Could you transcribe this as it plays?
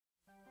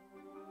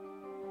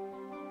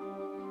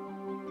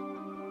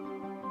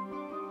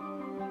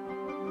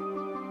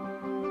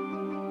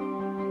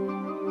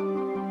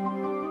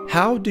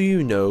How do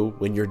you know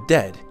when you're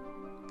dead?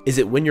 Is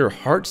it when your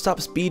heart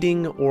stops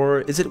beating,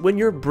 or is it when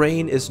your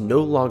brain is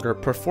no longer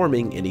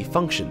performing any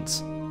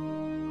functions?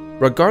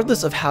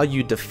 Regardless of how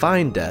you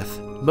define death,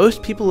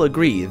 most people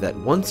agree that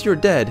once you're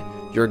dead,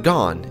 you're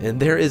gone and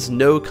there is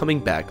no coming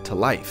back to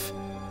life.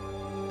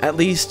 At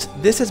least,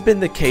 this has been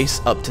the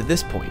case up to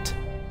this point.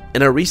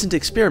 In a recent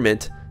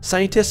experiment,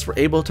 scientists were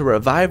able to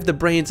revive the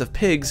brains of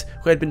pigs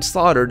who had been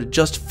slaughtered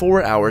just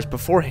 4 hours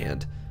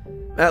beforehand,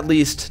 at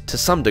least to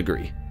some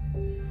degree.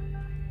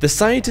 The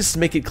scientists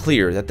make it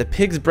clear that the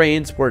pigs'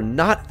 brains were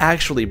not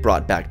actually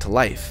brought back to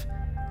life.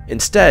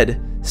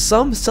 Instead,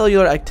 some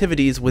cellular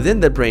activities within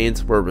the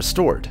brains were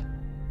restored.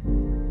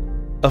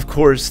 Of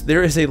course,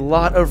 there is a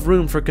lot of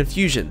room for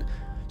confusion,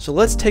 so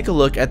let's take a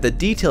look at the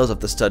details of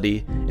the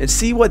study and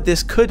see what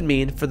this could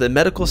mean for the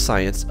medical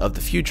science of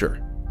the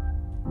future.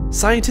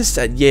 Scientists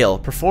at Yale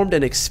performed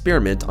an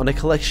experiment on a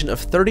collection of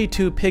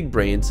 32 pig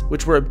brains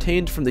which were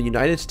obtained from the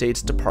United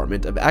States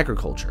Department of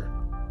Agriculture.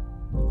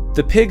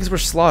 The pigs were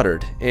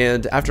slaughtered,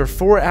 and after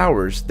 4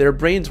 hours, their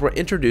brains were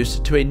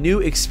introduced to a new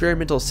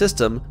experimental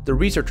system the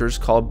researchers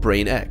call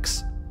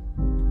BrainX.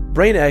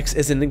 BrainX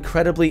is an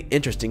incredibly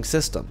interesting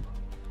system.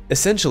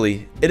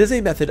 Essentially, it is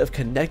a method of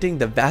connecting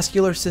the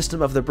vascular system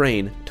of the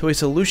brain to a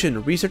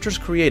solution researchers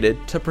created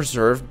to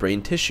preserve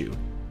brain tissue.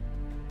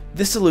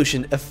 This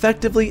solution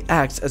effectively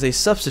acts as a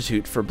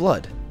substitute for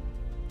blood.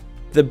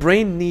 The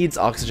brain needs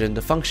oxygen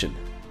to function.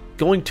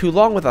 Going too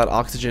long without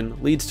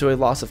oxygen leads to a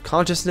loss of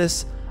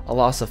consciousness, a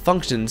loss of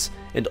functions,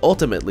 and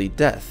ultimately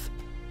death.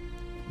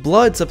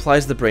 Blood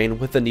supplies the brain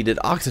with the needed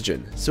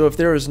oxygen, so if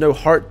there is no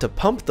heart to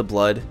pump the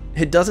blood,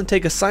 it doesn't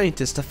take a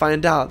scientist to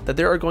find out that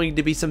there are going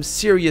to be some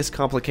serious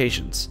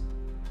complications.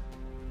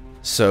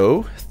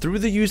 So, through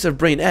the use of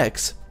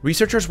BrainX,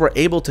 researchers were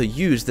able to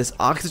use this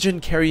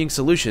oxygen-carrying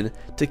solution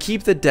to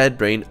keep the dead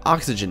brain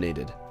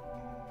oxygenated.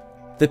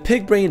 The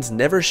pig brains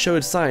never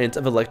showed signs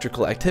of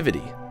electrical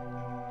activity.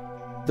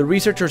 The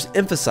researchers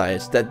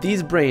emphasized that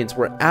these brains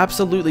were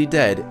absolutely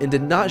dead and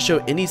did not show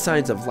any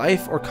signs of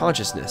life or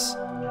consciousness.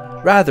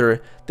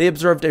 Rather, they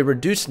observed a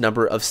reduced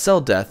number of cell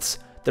deaths,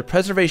 the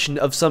preservation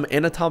of some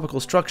anatomical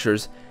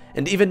structures,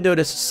 and even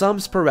noticed some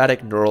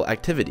sporadic neural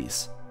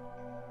activities.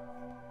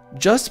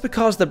 Just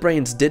because the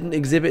brains didn't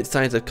exhibit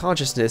signs of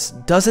consciousness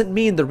doesn't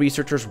mean the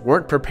researchers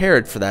weren't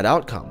prepared for that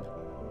outcome.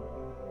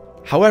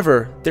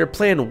 However, their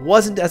plan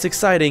wasn't as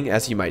exciting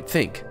as you might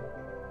think.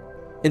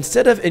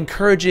 Instead of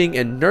encouraging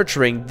and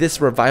nurturing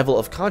this revival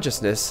of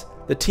consciousness,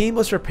 the team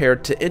was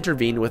prepared to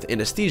intervene with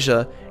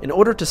anesthesia in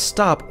order to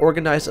stop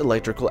organized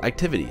electrical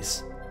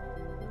activities.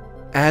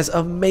 As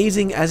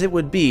amazing as it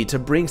would be to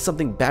bring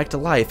something back to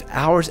life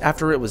hours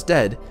after it was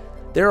dead,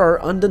 there are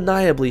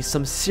undeniably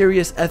some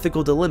serious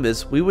ethical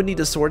dilemmas we would need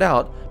to sort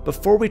out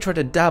before we try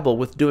to dabble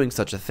with doing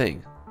such a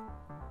thing.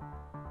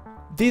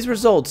 These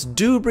results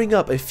do bring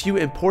up a few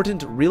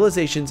important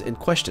realizations and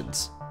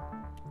questions.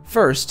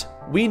 First,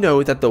 we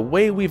know that the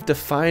way we've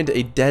defined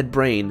a dead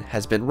brain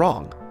has been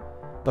wrong.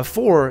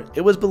 Before,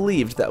 it was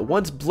believed that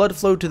once blood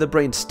flow to the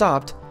brain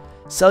stopped,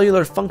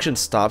 cellular function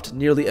stopped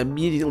nearly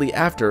immediately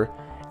after,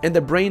 and the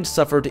brain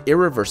suffered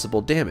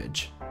irreversible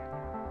damage.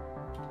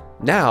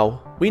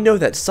 Now, we know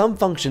that some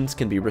functions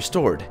can be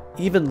restored,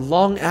 even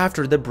long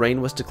after the brain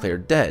was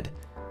declared dead.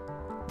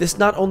 This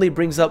not only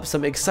brings up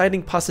some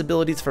exciting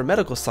possibilities for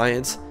medical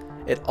science,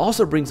 it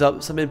also brings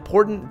up some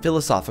important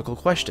philosophical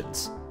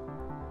questions.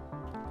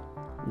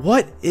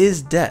 What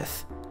is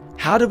death?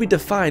 How do we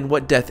define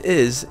what death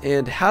is,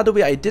 and how do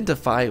we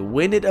identify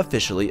when it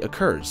officially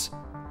occurs?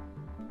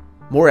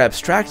 More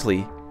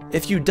abstractly,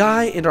 if you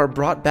die and are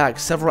brought back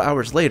several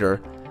hours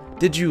later,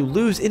 did you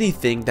lose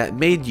anything that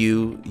made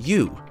you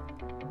you?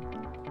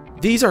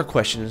 These are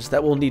questions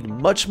that will need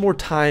much more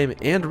time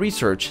and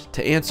research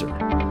to answer.